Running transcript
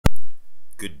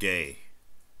Good day,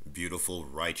 beautiful,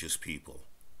 righteous people,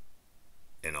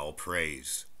 and all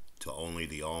praise to only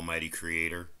the Almighty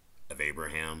Creator of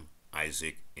Abraham,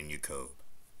 Isaac, and Yacob.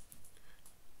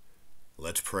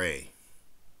 Let's pray.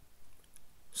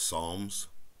 Psalms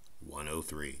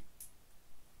 103.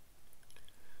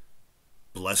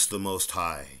 Bless the Most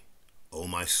High, O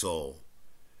my soul,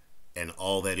 and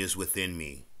all that is within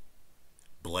me.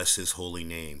 Bless his holy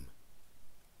name.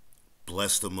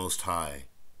 Bless the Most High,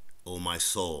 O my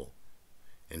soul,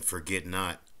 and forget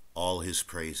not all his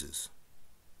praises.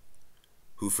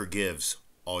 Who forgives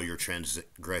all your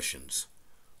transgressions,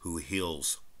 who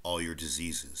heals all your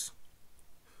diseases,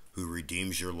 who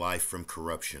redeems your life from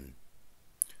corruption,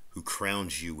 who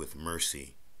crowns you with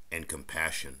mercy and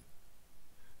compassion,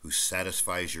 who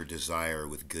satisfies your desire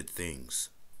with good things,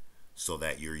 so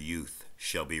that your youth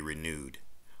shall be renewed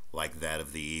like that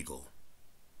of the eagle.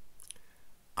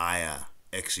 Aya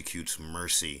executes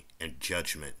mercy and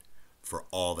judgment for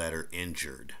all that are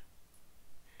injured.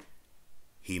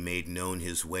 He made known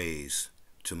his ways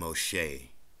to Moshe,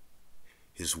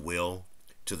 his will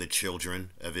to the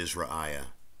children of Israel.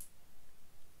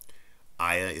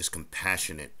 Aya is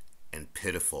compassionate and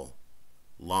pitiful,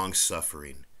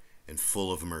 long-suffering, and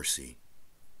full of mercy.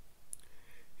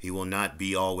 He will not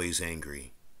be always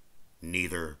angry,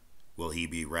 neither will he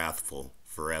be wrathful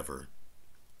forever.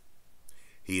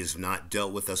 He has not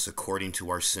dealt with us according to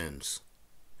our sins,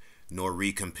 nor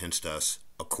recompensed us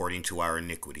according to our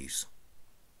iniquities.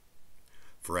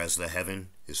 For as the heaven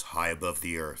is high above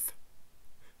the earth,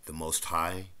 the Most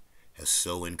High has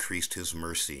so increased his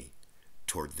mercy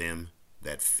toward them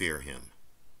that fear him.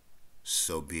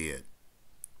 So be it.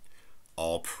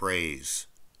 All praise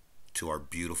to our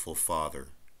beautiful Father,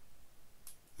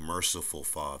 merciful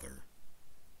Father,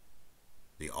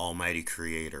 the Almighty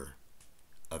Creator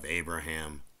of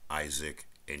Abraham, Isaac,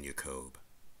 and Yacob.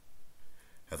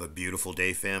 Have a beautiful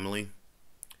day, family.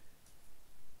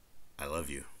 I love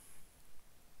you.